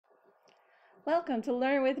Welcome to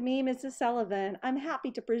Learn with me, Mrs. Sullivan. I'm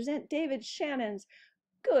happy to present David Shannon's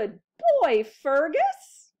Good Boy,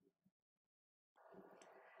 Fergus.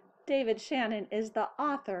 David Shannon is the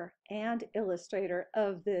author and illustrator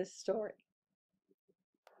of this story.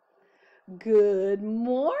 Good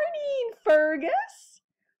morning, Fergus.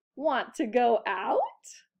 Want to go out?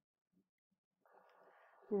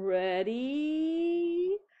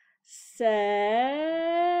 Ready, set,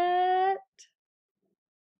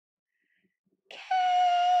 cat.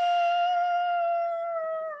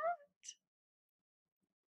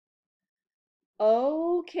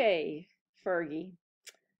 Okay, Fergie,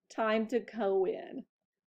 time to go in.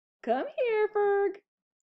 Come here, Ferg.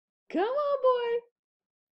 Come on, boy.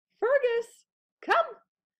 Fergus, come.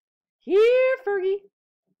 Here, Fergie.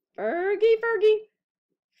 Fergie.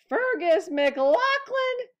 Fergus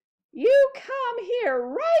McLaughlin, you come here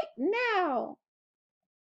right now.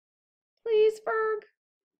 Please, Ferg.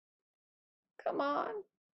 Come on.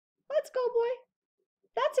 Let's go, boy.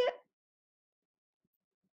 That's it.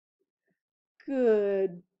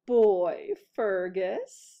 Good boy,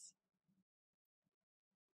 Fergus.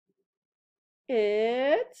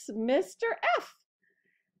 It's Mr. F.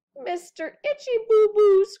 Mr. Itchy Boo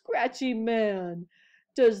Boo Scratchy Man.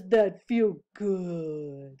 Does that feel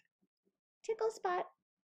good? Tickle spot.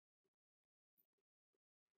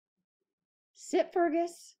 Sit,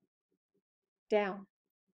 Fergus. Down.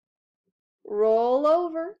 Roll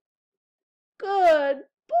over. Good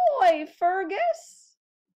boy, Fergus.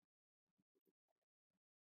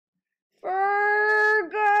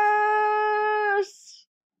 Fergus!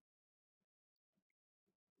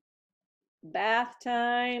 Bath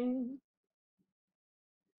time.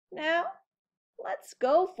 Now, let's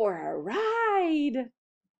go for a ride.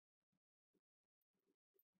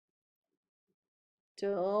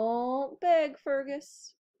 Don't beg,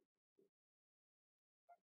 Fergus.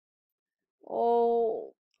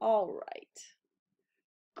 Oh, all right.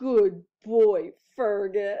 Good boy,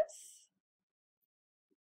 Fergus.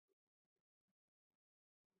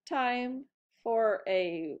 Time for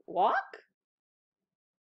a walk?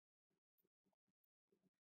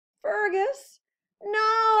 Fergus,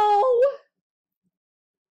 no!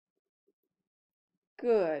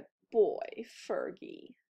 Good boy,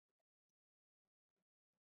 Fergie.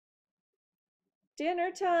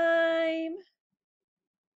 Dinner time.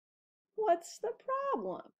 What's the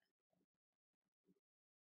problem?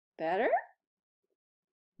 Better?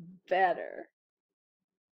 Better.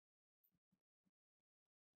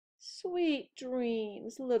 Sweet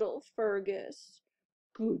dreams, little Fergus.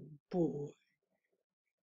 Good boy.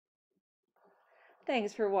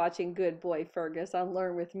 Thanks for watching Good Boy Fergus on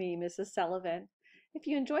Learn With Me, Mrs. Sullivan. If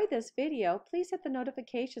you enjoyed this video, please hit the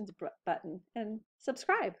notifications button and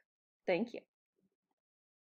subscribe. Thank you.